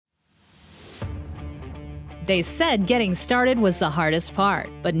They said getting started was the hardest part,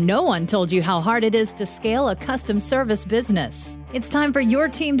 but no one told you how hard it is to scale a custom service business. It's time for your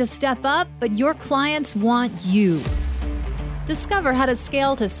team to step up, but your clients want you. Discover how to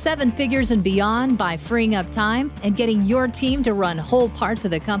scale to 7 figures and beyond by freeing up time and getting your team to run whole parts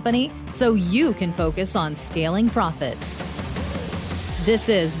of the company so you can focus on scaling profits. This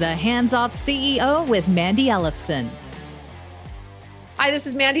is the Hands Off CEO with Mandy Ellefson. Hi, this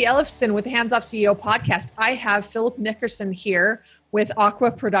is Mandy Ellefson with the Hands Off CEO podcast. I have Philip Nickerson here with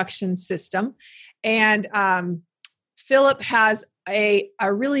Aqua Production System. And Philip has a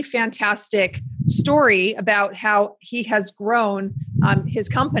really fantastic story about how he has grown his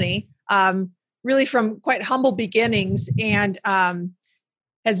company really from quite humble beginnings and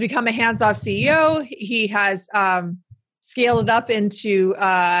has become a hands-off CEO. He has scaled it up into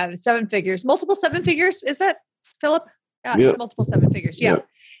 7 figures, multiple 7 figures. Is that, Philip? Yep. Multiple 7 figures. Yeah.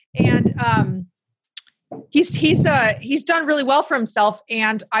 Yep. And he's done really well for himself.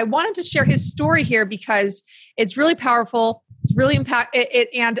 And I wanted to share his story here because it's really powerful. It's really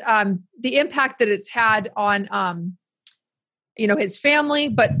the impact that it's had on his family,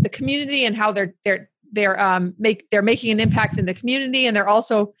 but the community and how they're making an impact in the community, and they're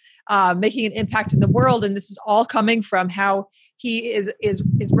also making an impact in the world. And this is all coming from how he is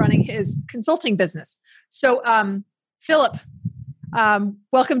running his consulting business. So Philip,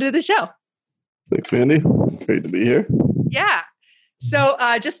 welcome to the show. Thanks, Mandy. Great to be here. Yeah. So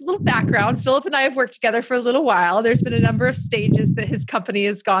just a little background. Philip and I have worked together for a little while. There's been a number of stages that his company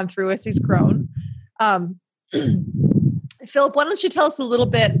has gone through as he's grown. Philip, why don't you tell us a little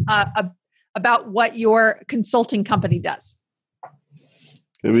bit about what your consulting company does?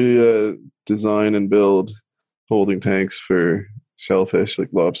 We design and build holding tanks for shellfish like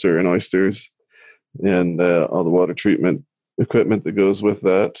lobster and oysters, and all the water treatment equipment that goes with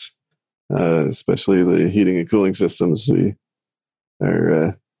that, especially the heating and cooling systems.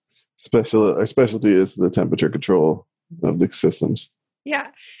 Our specialty is the temperature control of the systems. Yeah,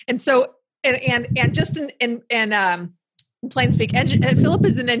 and so and just in plain speak, Philip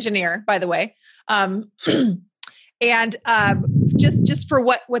is an engineer, by the way, and just for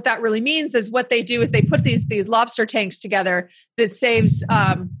what that really means is what they do is they put these lobster tanks together that saves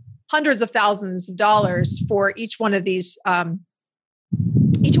hundreds of thousands of dollars for each one of these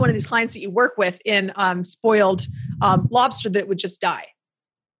clients that you work with in spoiled lobster that would just die,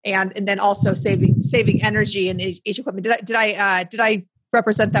 and then also saving energy in each equipment. Did I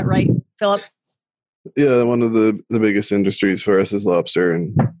represent that right, Philip? Yeah, one of the biggest industries for us is lobster,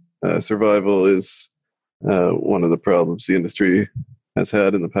 and survival is one of the problems the industry has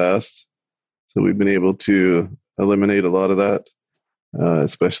had in the past. So we've been able to eliminate a lot of that.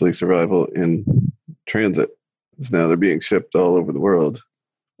 Especially survival in transit. So now they're being shipped all over the world.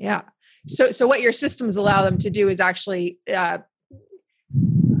 Yeah. So what your systems allow them to do is actually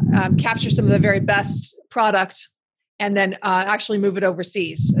capture some of the very best product and then actually move it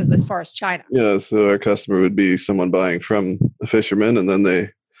overseas as far as China. Yeah. So our customer would be someone buying from a fisherman, and then they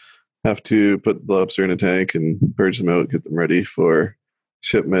have to put the lobster in a tank and purge them out, get them ready for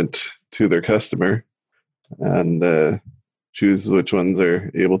shipment to their customer, and choose which ones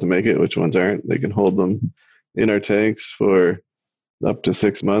are able to make it, which ones aren't. They can hold them in our tanks for up to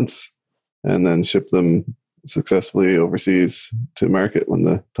 6 months and then ship them successfully overseas to market when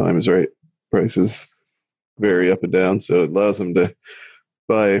the time is right. Prices vary up and down, so it allows them to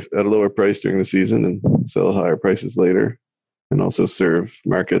buy at a lower price during the season and sell at higher prices later, and also serve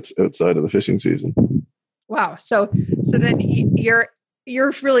markets outside of the fishing season. Wow. So then you're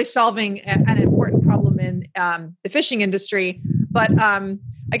really solving an important problem in the fishing industry. But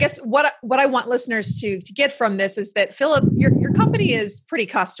I guess what I want listeners to get from this is that, Philip, your company is pretty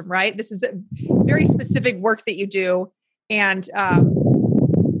custom, right? This is a very specific work that you do. And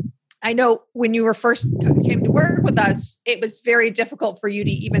I know when you first came to work with us, it was very difficult for you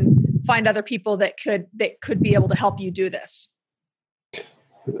to even find other people that could be able to help you do this.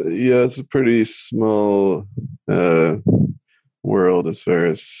 Yeah, it's a pretty small world as far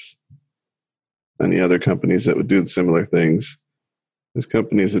as any other companies that would do similar things. There's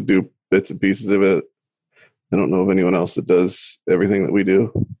companies that do bits and pieces of it. I don't know of anyone else that does everything that we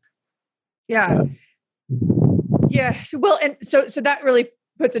do. Yeah. Yeah. Well, and so that really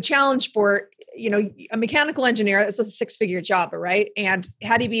puts a challenge for, a mechanical engineer. This is a 6-figure job, right? And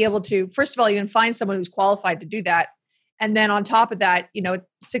how do you be able to, first of all, even find someone who's qualified to do that? And then on top of that,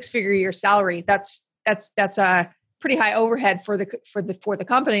 6-figure year salary, that's a pretty high overhead for the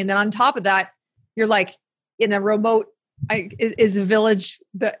company. And then on top of that, you're like in a remote, is a village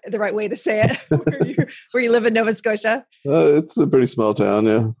the right way to say it, where you live in Nova Scotia? It's a pretty small town,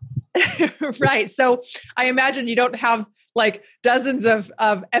 yeah. Right. So I imagine you don't have like dozens of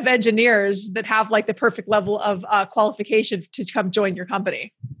engineers that have like the perfect level of qualification to come join your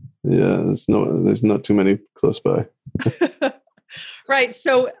company. Yeah, there's not too many close by. Right.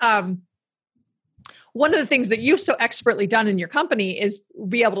 So one of the things that you've so expertly done in your company is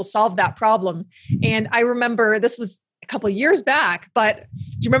be able to solve that problem. And I remember this was a couple of years back, but do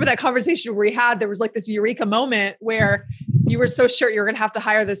you remember that conversation where we had, there was like this eureka moment where you were so sure you were going to have to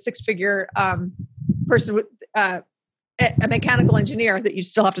hire the six-figure person with a mechanical engineer that you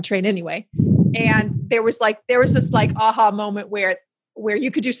still have to train anyway. And there was this like aha moment where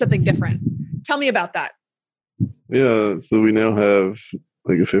you could do something different. Tell me about that. Yeah. So we now have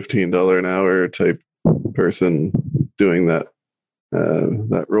like a $15 an hour type person doing that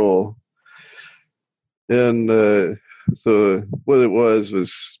role. And so what it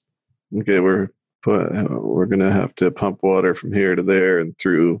was okay, we're going to have to pump water from here to there and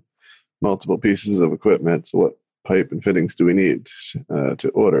through multiple pieces of equipment. So what pipe and fittings do we need to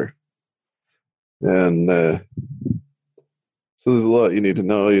order? And so there's a lot you need to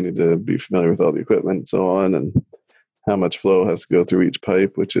know. You need to be familiar with all the equipment and so on, and how much flow has to go through each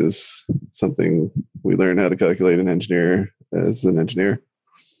pipe, which is something we learn how to calculate as an engineer.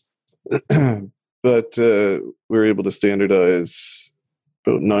 But we're able to standardize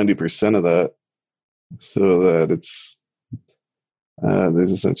about 90% of that, so that it's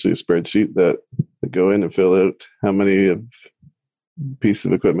there's essentially a spreadsheet that go in and fill out how many of piece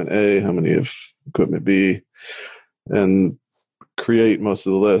of equipment A, how many of equipment B, and create most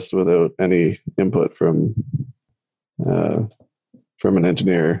of the list without any input from an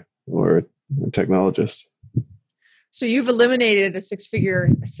engineer or a technologist. So you've eliminated a six-figure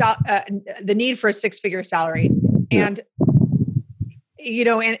the need for a six-figure salary, and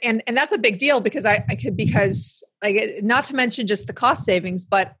and that's a big deal because because not to mention just the cost savings,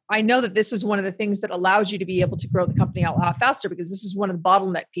 but I know that this is one of the things that allows you to be able to grow the company out faster, because this is one of the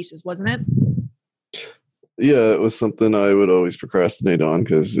bottleneck pieces, wasn't it? Yeah, it was something I would always procrastinate on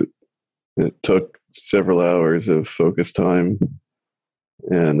because it took several hours of focused time,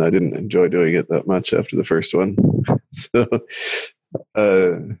 and I didn't enjoy doing it that much after the first one. So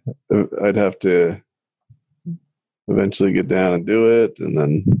I'd have to eventually get down and do it, and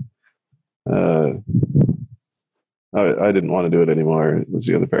then I didn't want to do it anymore. It was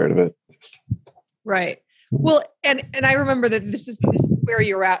the other part of it. Right. Well, and I remember that this is where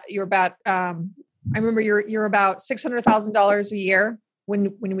you're at. You're about I remember you're about $600,000 a year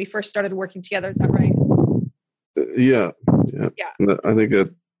when we first started working together. Is that right? Yeah. I think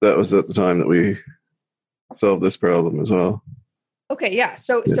that was at the time that we solved this problem as well. Okay. Yeah.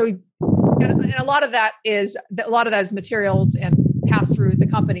 So and a lot of that is materials and pass through the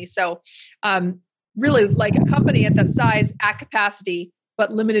company. So really, like a company at that size, at capacity,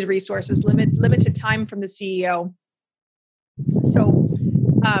 but limited resources, limited time from the CEO. So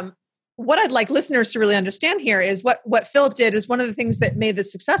what I'd like listeners to really understand here is what Philip did is one of the things that made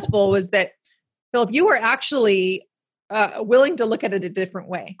this successful was that, Philip, you were actually willing to look at it a different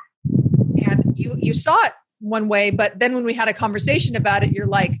way. And you saw it one way, but then when we had a conversation about it, you're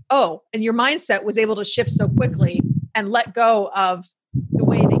like, oh, and your mindset was able to shift so quickly and let go of the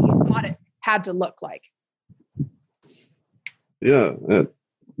way that you thought it had to look like. Yeah, it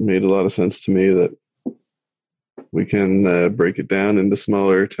made a lot of sense to me that we can break it down into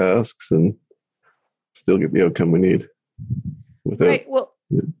smaller tasks and still get the outcome we need. Without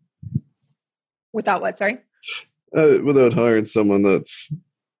what? Sorry? Without hiring someone that's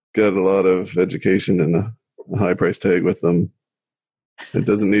got a lot of education and a high price tag with them. It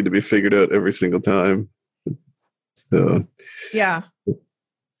doesn't need to be figured out every single time. So, yeah.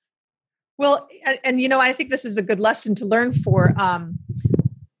 Well, and I think this is a good lesson to learn for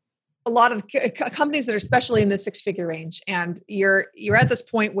a lot of companies that are especially in the six-figure range, and you're at this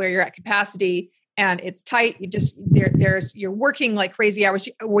point where you're at capacity and it's tight. You're working like crazy hours.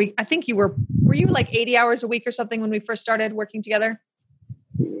 I think were you like 80 hours a week or something when we first started working together?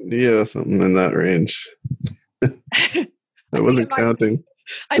 Yeah, something in that range. I wasn't counting.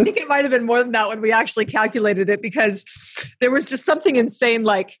 I think it might have been more than that when we actually calculated it, because there was just something insane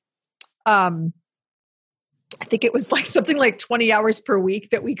like I think it was like something like 20 hours per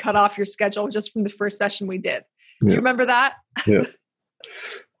week that we cut off your schedule just from the first session we did. Do you remember that? Yeah.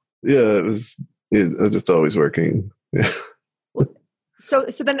 Yeah, I was just always working. Yeah. So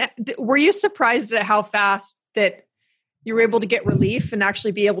then were you surprised at how fast that you were able to get relief and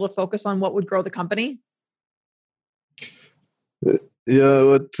actually be able to focus on what would grow the company? Yeah,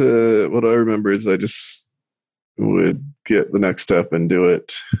 what I remember is I just would get the next step and do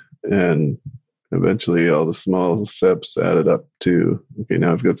it, and eventually all the small steps added up to, okay,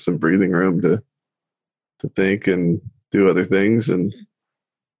 now I've got some breathing room to think and do other things. And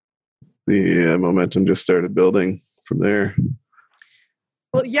the momentum just started building from there.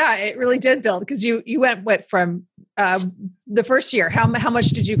 Well, yeah, it really did build, because you went from the first year. How much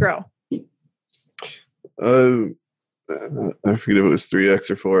did you grow? I forget if it was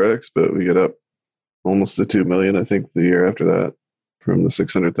 3x or 4x, but we get up almost to 2 million, I think, the year after that, from the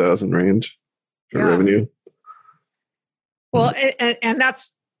 600,000 range for revenue. Well, and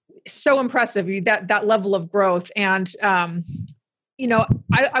that's so impressive, that level of growth. And,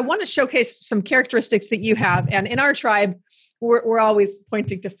 I want to showcase some characteristics that you have. And in our tribe, we're always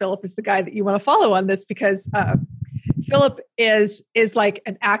pointing to Philip as the guy that you want to follow on this, because Philip is like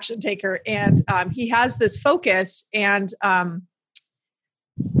an action taker, and he has this focus and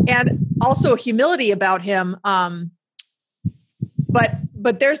also humility about him.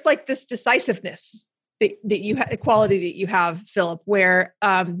 But there's like this decisiveness that you have, a quality that you have, Philip, where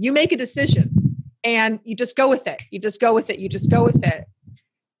you make a decision and you just go with it. You just go with it.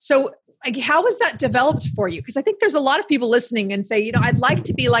 So, like, how was that developed for you? Because I think there's a lot of people listening and say, I'd like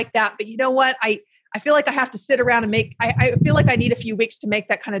to be like that, but you know what? I feel like I have to sit around and I feel like I need a few weeks to make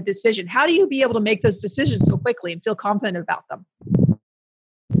that kind of decision. How do you be able to make those decisions so quickly and feel confident about them?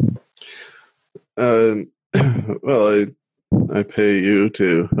 Well, I pay you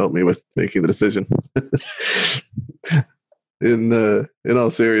to help me with making the decision. In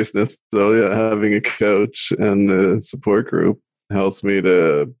all seriousness, though, yeah, having a coach and a support group helps me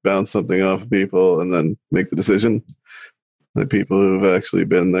to bounce something off of people and then make the decision. The people who've actually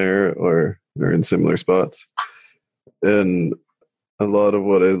been there or are in similar spots. And a lot of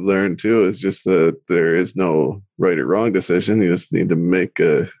what I learned too is just that there is no right or wrong decision. You just need to make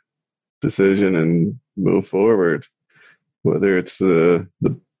a decision and move forward. Whether it's the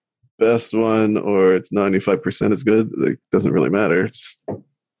best one or it's 95% is good, it doesn't really matter. Just,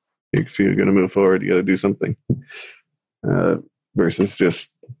 if you're going to move forward, you got to do something. Versus just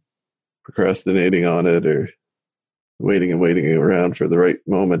procrastinating on it or waiting around for the right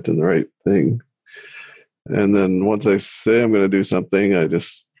moment and the right thing. And then once I say I'm going to do something,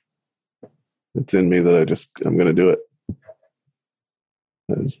 it's in me that I'm going to do it.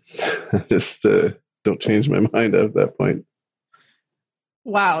 I just don't change my mind at that point.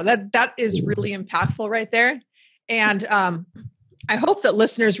 Wow, that is really impactful right there. And I hope that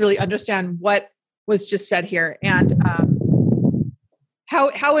listeners really understand what was just said here, and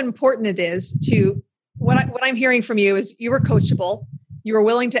how important it is to what I'm hearing from you is you were coachable. You were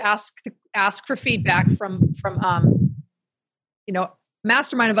willing to ask for feedback from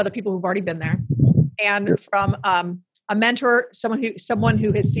mastermind of other people who've already been there, and from a mentor, someone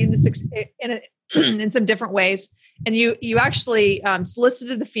who has seen this in some different ways. And you actually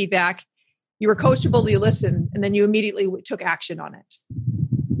solicited the feedback. You were coachable. You listened, and then you immediately took action on it.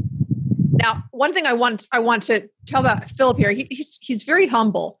 Now, one thing I want to tell about Philip here, he's very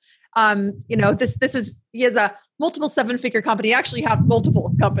humble. He has a multiple 7-figure company. You actually have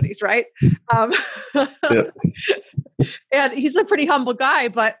multiple companies, right? And he's a pretty humble guy,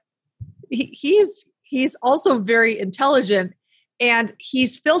 but he's also very intelligent, and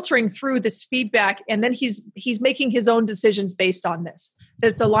he's filtering through this feedback, and then he's making his own decisions based on this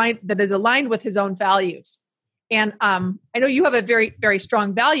that is aligned with his own values. And I know you have a very, very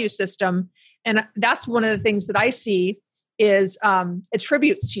strong value system, and that's one of the things that I see is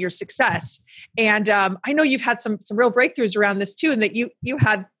attributes to your success. And I know you've had some real breakthroughs around this too, and that you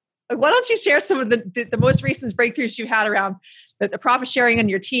had. Why don't you share some of the most recent breakthroughs you had around the profit sharing on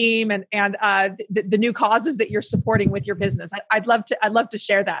your team and the new causes that you're supporting with your business? I'd love to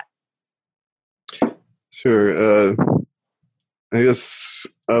share that. Sure. I guess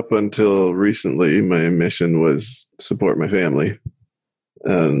up until recently, my mission was support my family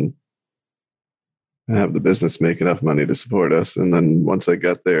and have the business make enough money to support us. And then once I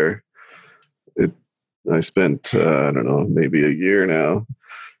got there, I spent, maybe a year now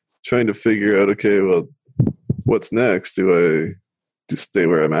trying to figure out, okay, well, what's next? Do I just stay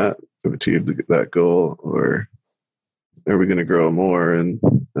where I'm at to achieve that goal, or are we going to grow more? And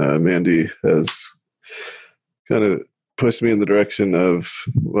Mandy has kind of pushed me in the direction of,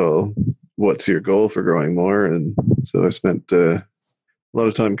 well, what's your goal for growing more? And so I spent a lot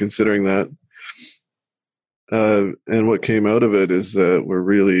of time considering that. And what came out of it is that we're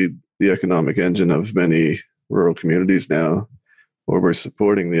really the economic engine of many rural communities now, or we're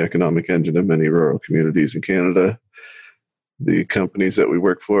supporting the economic engine of many rural communities in Canada. The companies that we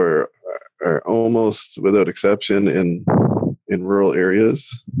work for are almost without exception in rural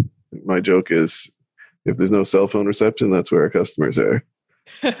areas. My joke is, if there's no cell phone reception, that's where our customers are.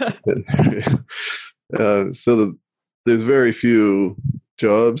 There's very few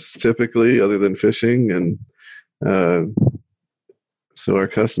jobs typically other than fishing. And so our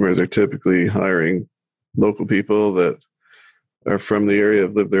customers are typically hiring local people that are from the area,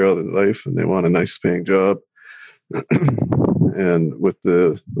 have lived there all their life, and they want a nice paying job. And with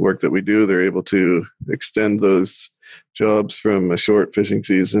the work that we do, they're able to extend those jobs from a short fishing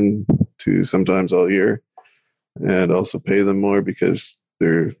season to sometimes all year, and also pay them more because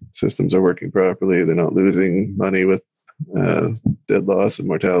their systems are working properly. They're not losing money with dead loss and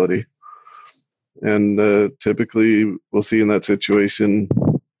mortality. And typically we'll see in that situation,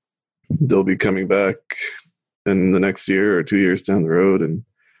 they'll be coming back in the next year or 2 years down the road and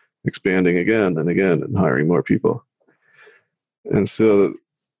expanding again and again and hiring more people. And so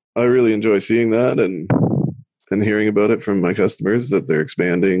I really enjoy seeing that and hearing about it from my customers, that they're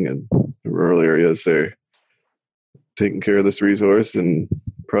expanding, and in rural areas they're taking care of this resource and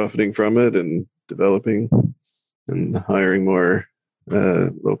profiting from it and developing and hiring more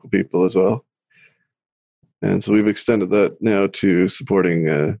local people as well. And so we've extended that now to supporting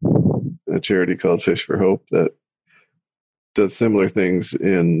a charity called Fish for Hope that does similar things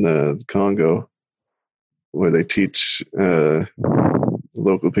in Congo, where they teach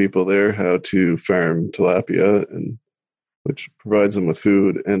local people there how to farm tilapia, and which provides them with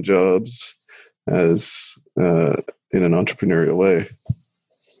food and jobs as in an entrepreneurial way.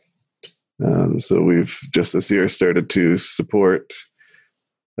 So we've just this year started to support,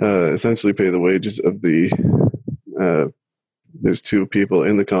 essentially pay the wages of there's 2 people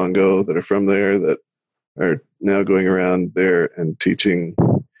in the Congo that are from there that are now going around there and teaching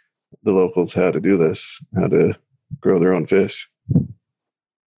the locals how to do this, how to grow their own fish.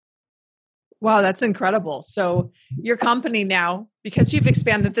 Wow, that's incredible. So your company now, because you've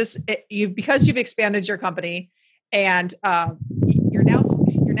expanded you've expanded your company, and you're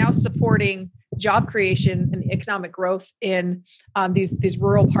now supporting job creation and economic growth in these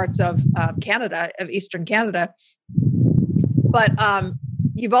rural parts of Canada, of Eastern Canada. But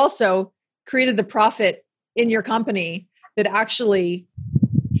you've also created the profit in your company that actually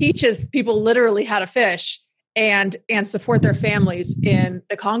teaches people literally how to fish and support their families in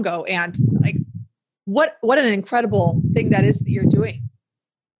the Congo. And like, what an incredible thing that is that you're doing.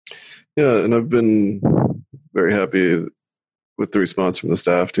 Yeah, and I've been very happy with the response from the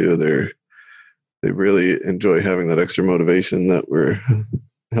staff too. They really enjoy having that extra motivation that we're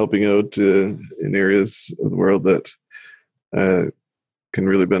helping out in areas of the world that can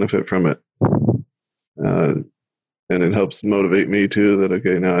really benefit from it. And it helps motivate me too, that,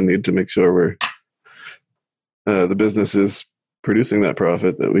 okay, now I need to make sure the business is producing that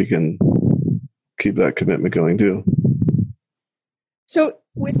profit, that we can keep that commitment going too. So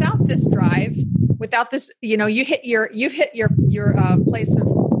without this drive, without this, you've hit your place of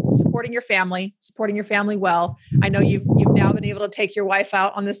supporting your family well. I know you've now been able to take your wife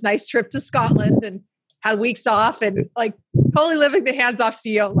out on this nice trip to Scotland and had weeks off and like totally living the hands-off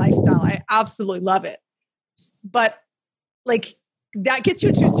CEO lifestyle. I absolutely love it. But like, that gets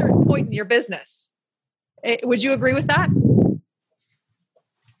you to a certain point in your business. Would you agree with that?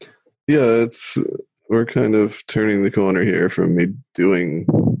 Yeah, we're kind of turning the corner here from me doing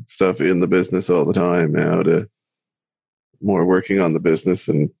stuff in the business all the time now to more working on the business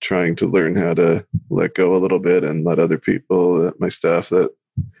and trying to learn how to let go a little bit and let other people, my staff that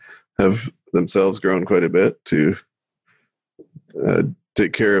have themselves grown quite a bit, to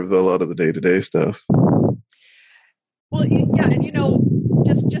take care of a lot of the day-to-day stuff. Well, yeah. And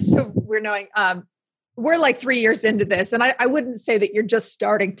just so we're knowing, we're like 3 years into this, and I wouldn't say that you're just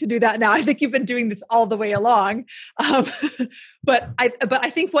starting to do that now. I think you've been doing this all the way along. But I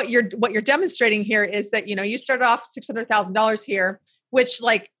think what you're demonstrating here is that, you started off $600,000 here, which,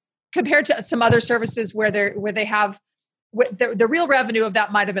 like, compared to some other services where they have the real revenue of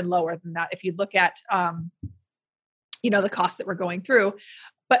that might have been lower than that if you look at the costs that we're going through.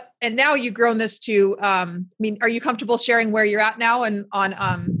 And now you've grown this to, are you comfortable sharing where you're at now? And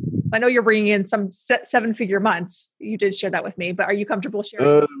I know you're bringing in some 7-figure months. You did share that with me, but are you comfortable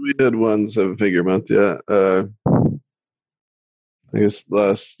sharing? We did 1 7-figure month. Yeah. I guess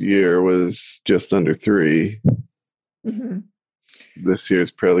last year was just under 3. Mm-hmm. This year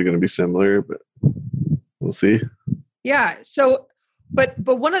is probably going to be similar, but we'll see. Yeah. So, but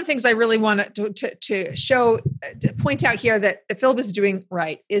one of the things I really want to show, to point out here that Philip is doing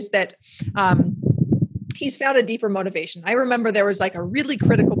right is that he's found a deeper motivation. I remember there was like a really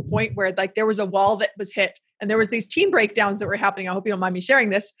critical point where like there was a wall that was hit and there was these team breakdowns that were happening. I hope you don't mind me sharing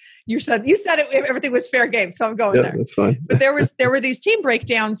this. You said everything was fair game. So I'm going there. That's fine. But there were these team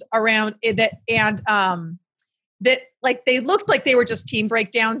breakdowns around it and that like they looked like they were just team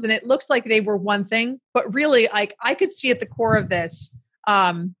breakdowns, and it looks like they were one thing, but really, like I could see at the core of this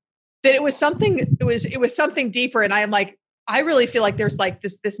that it was something. It was something deeper, and I am like, I really feel like there's like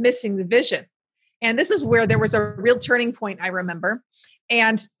this missing the vision, and this is where there was a real turning point. I remember,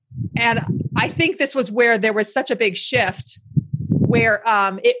 and I think this was where there was such a big shift, where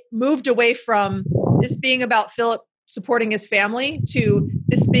it moved away from this being about Philip supporting his family to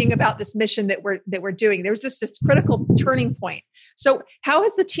this being about this mission that we're doing. There was this critical turning point. So how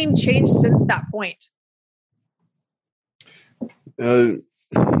has the team changed since that point? I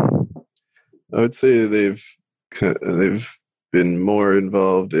would say they've been more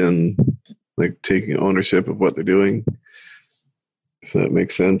involved in like taking ownership of what they're doing, if that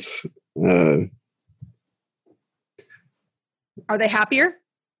makes sense. Are they happier?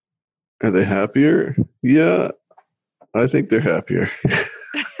 Are they happier? Yeah, I think they're happier.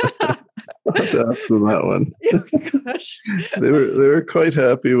 I'll have to ask them that one. Oh, gosh. They were quite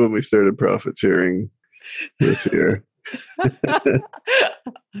happy when we started profit sharing this year.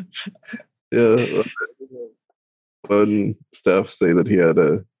 Yeah, one staff say that he had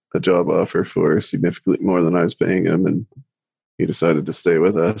a job offer for significantly more than I was paying him, and he decided to stay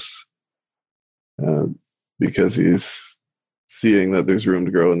with us because he's seeing that there's room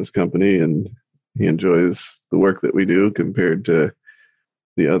to grow in this company, and he enjoys the work that we do compared to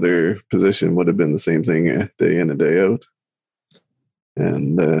the other position would have been the same thing day in and day out,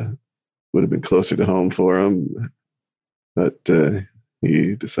 and would have been closer to home for him. But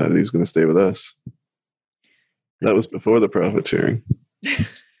he decided he was going to stay with us. That was before the profit sharing.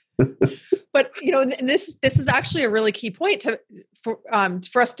 But and this is actually a really key point for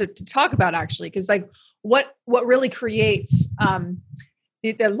us to talk about, actually, because like what really creates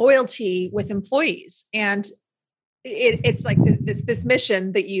the loyalty with employees, and it's like this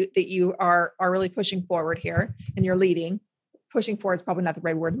mission that you are really pushing forward here, and you're leading. Pushing forward is probably not the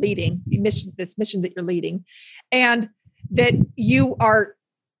right word. Leading this mission that you're leading, and that you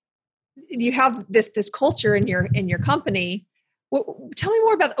have this culture in your company. Tell me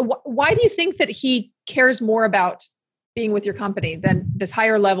more about why do you think that he cares more about being with your company than this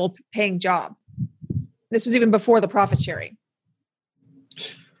higher level paying job? This was even before the profit sharing.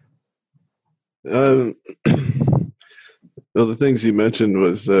 Well, the things you mentioned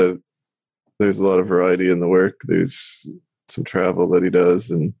was that there's a lot of variety in the work. There's some travel that he does,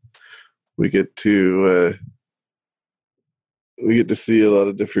 and we get to see a lot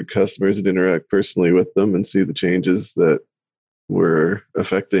of different customers and interact personally with them and see the changes that we're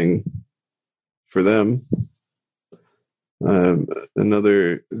affecting for them.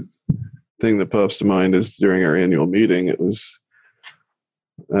 Another thing that pops to mind is during our annual meeting, it was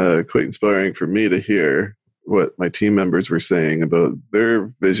quite inspiring for me to hear what my team members were saying about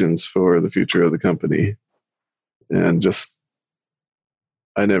their visions for the future of the company. And just,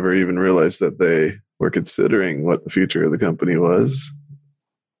 I never even realized that they were considering what the future of the company was,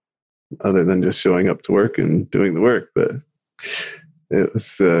 other than just showing up to work and doing the work. But it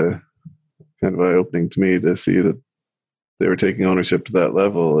was kind of eye-opening to me to see that they were taking ownership to that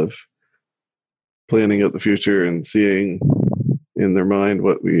level of planning out the future and seeing in their mind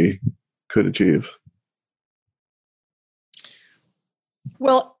what we could achieve.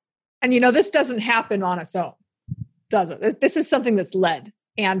 Well, and this doesn't happen on its own, does it? This is something that's led.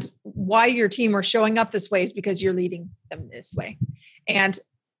 And why your team are showing up this way is because you're leading them this way. And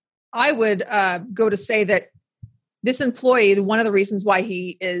I would go to say that this employee, one of the reasons why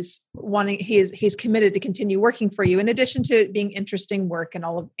he's committed to continue working for you, in addition to being interesting work and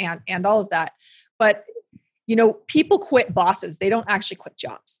all of that. But people quit bosses. They don't actually quit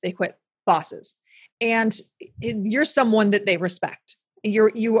jobs. They quit bosses. And you're someone that they respect.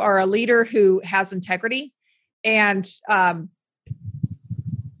 You are a leader who has integrity. And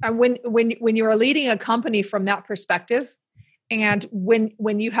when you are leading a company from that perspective, and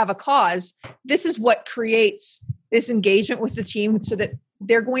when you have a cause, this is what creates this engagement with the team, so that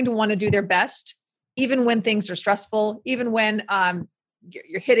they're going to want to do their best, even when things are stressful, even when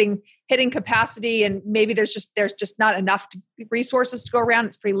you're hitting capacity, and maybe there's just not enough resources to go around.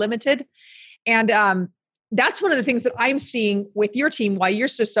 It's pretty limited, and that's one of the things that I'm seeing with your team. Why you're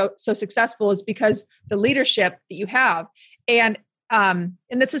so successful is because the leadership that you have, and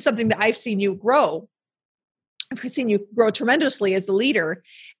this is something that I've seen you grow. I've seen you grow tremendously as a leader.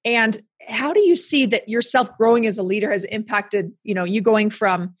 And how do you see that yourself growing as a leader has impacted, you going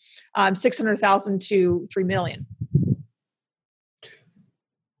from 600,000 to 3 million?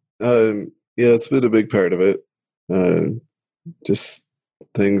 Yeah, it's been a big part of it. Just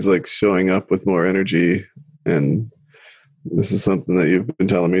things like showing up with more energy. And this is something that you've been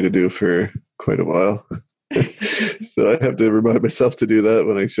telling me to do for quite a while. So I have to remind myself to do that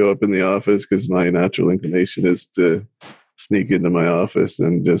when I show up in the office, because my natural inclination is to sneak into my office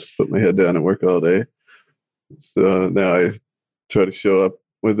and just put my head down and work all day. So now I try to show up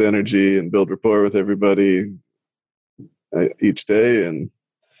with energy and build rapport with everybody each day, and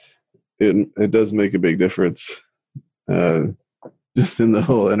it does make a big difference, just in the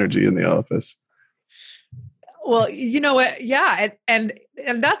whole energy in the office. Well, you know what? Yeah, and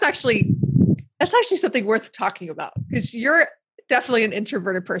that's actually something worth talking about, because you're definitely an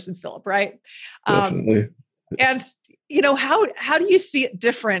introverted person, Philip, right? Definitely. And how do you see it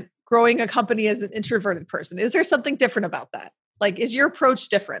different growing a company as an introverted person? Is there something different about that? Like, is your approach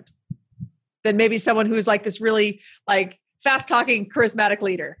different than maybe someone who's like this really like fast talking, charismatic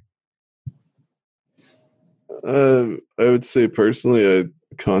leader? I would say personally, I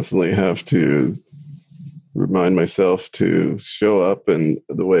constantly have to remind myself to show up in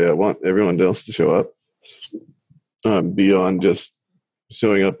the way I want everyone else to show up, beyond just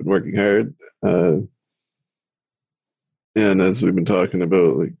showing up and working hard. And as we've been talking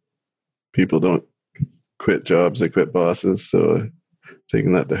about, like, people don't quit jobs, they quit bosses. So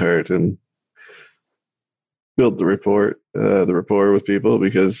taking that to heart and build the rapport with people,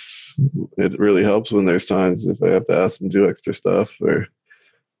 because it really helps when there's times if I have to ask them to do extra stuff or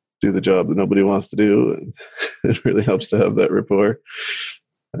do the job that nobody wants to do. And it really helps to have that rapport.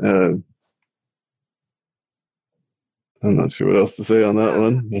 I'm not sure what else to say on that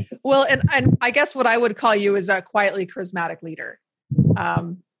one. Well, and I guess what I would call you is a quietly charismatic leader.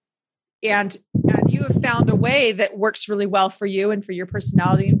 And you have found a way that works really well for you and for your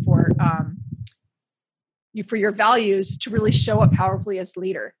personality and for your values to really show up powerfully as a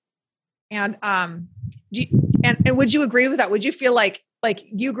leader. And and would you agree with that? Would you feel like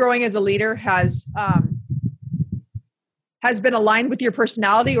you growing as a leader has been aligned with your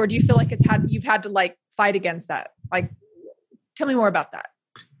personality, or do you feel like you've had to like fight against that? Like, tell me more about that.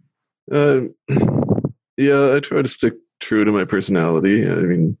 Yeah, I try to stick true to my personality. I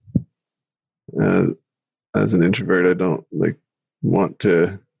mean, as an introvert, I don't want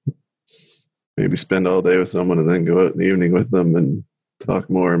to maybe spend all day with someone and then go out in the evening with them and talk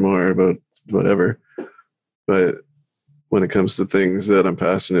more and more about whatever. But when it comes to things that I'm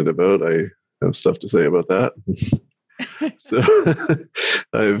passionate about, I have stuff to say about that. So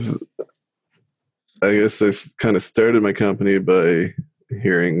I guess I kind of started my company by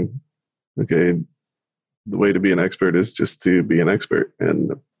hearing, okay, the way to be an expert is just to be an expert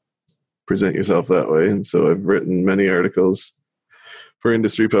and present yourself that way. And so I've written many articles for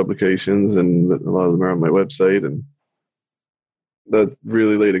industry publications, and a lot of them are on my website. And that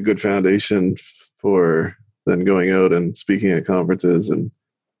really laid a good foundation for then going out and speaking at conferences and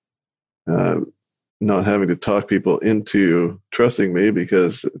not having to talk people into trusting me,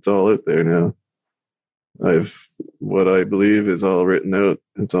 because it's all out there now. What I believe is all written out.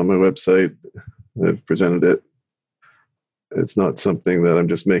 It's on my website. I've presented it. It's not something that I'm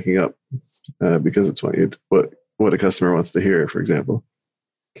just making up because it's what a customer wants to hear, for example.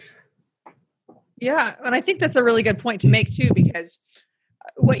 Yeah, and I think that's a really good point to make too, because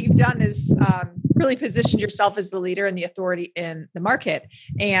what you've done is really positioned yourself as the leader and the authority in the market,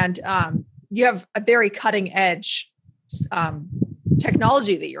 and you have a very cutting edge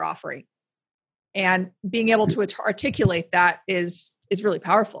technology that you're offering, and being able to articulate that is really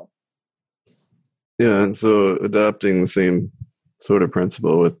powerful. Yeah, and so adopting the same sort of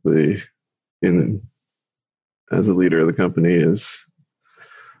principle as a leader of the company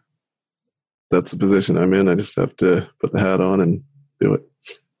that's the position I'm in. I just have to put the hat on and do it.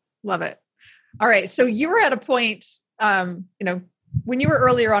 Love it. All right. So you were at a point, when you were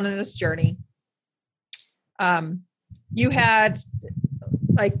earlier on in this journey, you were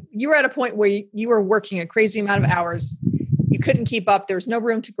at a point where you were working a crazy amount of hours. You couldn't keep up. There was no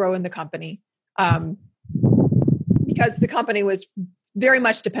room to grow in the company, because the company was very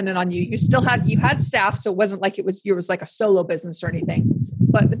much dependent on you. You had staff, so it wasn't like it was like a solo business or anything,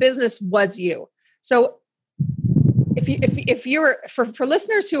 but the business was you. So if you're for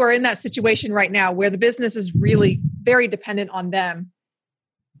listeners who are in that situation right now, where the business is really very dependent on them,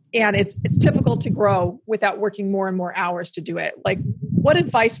 and it's difficult to grow without working more and more hours to do it, like, what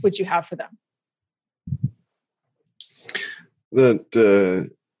advice would you have for them? That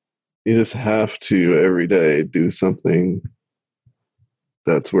you just have to every day do something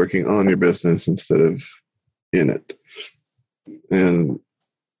that's working on your business instead of in it. And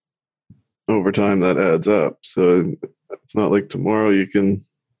over time that adds up. So it's not like tomorrow you can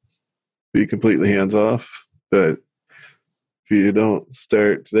be completely hands off, but if you don't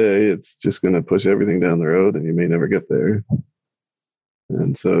start today, it's just going to push everything down the road and you may never get there.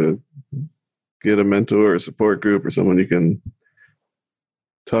 And so get a mentor or support group or someone you can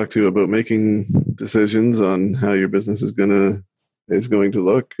talk to about making decisions on how your business is going to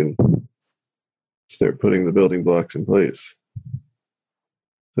look, and start putting the building blocks in place.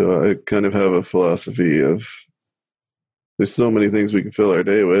 So I kind of have a philosophy of there's so many things we can fill our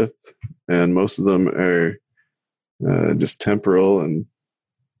day with, and most of them are just temporal, and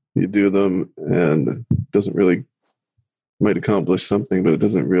you do them and it doesn't really, might accomplish something, but it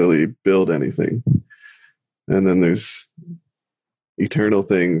doesn't really build anything. And then there's eternal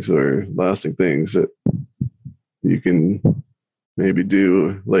things or lasting things that you can maybe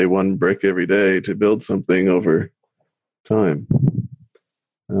lay one brick every day to build something over time.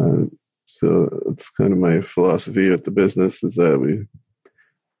 So it's kind of my philosophy at the business, is that we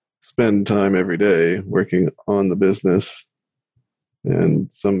spend time every day working on the business.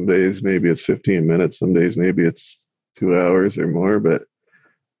 And some days maybe it's 15 minutes, some days maybe it's 2 hours or more, but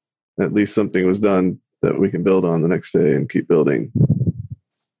at least something was done that we can build on the next day and keep building.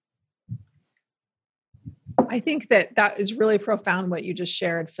 I think that is really profound what you just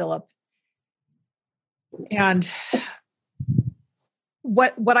shared, Philip. And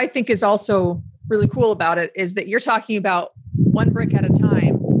what I think is also really cool about it is that you're talking about one brick at a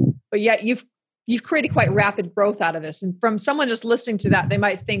time, but yet you've created quite rapid growth out of this. And from someone just listening to that, they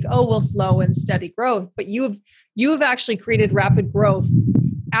might think, oh, well, slow and steady growth, but you have actually created rapid growth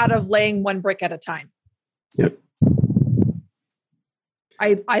out of laying one brick at a time. Yep.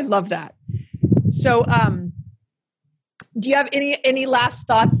 I love that. So, do you have any last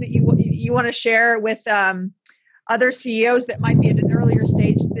thoughts that you want to share with other CEOs that might be at an earlier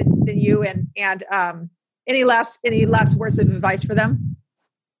stage than you, and any last words of advice for them?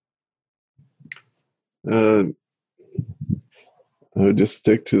 I would just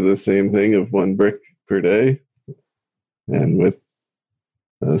stick to the same thing of one brick per day, and with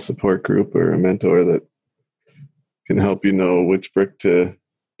a support group or a mentor that can help you know which brick to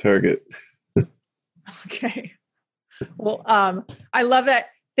target. Okay. Well, I love that.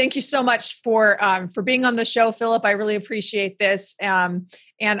 Thank you so much for being on the show, Philip. I really appreciate this. And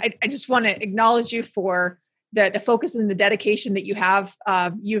I just want to acknowledge you for the focus and the dedication that you have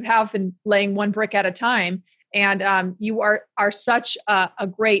in laying one brick at a time. And you are such a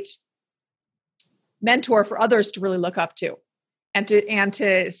great mentor for others to really look up to, and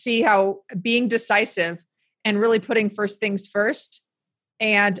to see how being decisive and really putting first things first,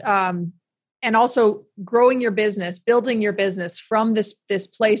 and also growing your business, building your business from this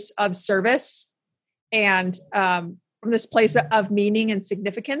place of service, and from this place of meaning and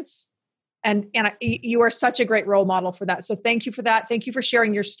significance. And you are such a great role model for that. So thank you for that. Thank you for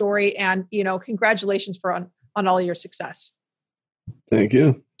sharing your story, and congratulations on all your success. Thank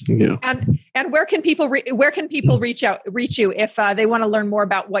you. Yeah. And where can people reach you if they want to learn more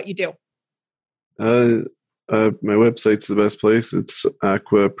about what you do? My website's the best place. It's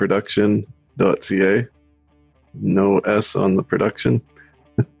aquaproduction.ca. No S on the production.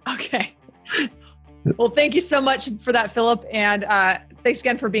 Okay. Well, thank you so much for that, Philip. And thanks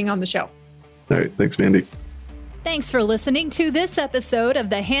again for being on the show. All right. Thanks, Mandy. Thanks for listening to this episode of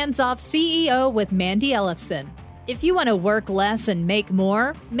the Hands Off CEO with Mandy Ellefson. If you want to work less and make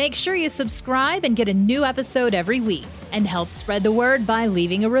more, make sure you subscribe and get a new episode every week, and help spread the word by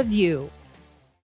leaving a review.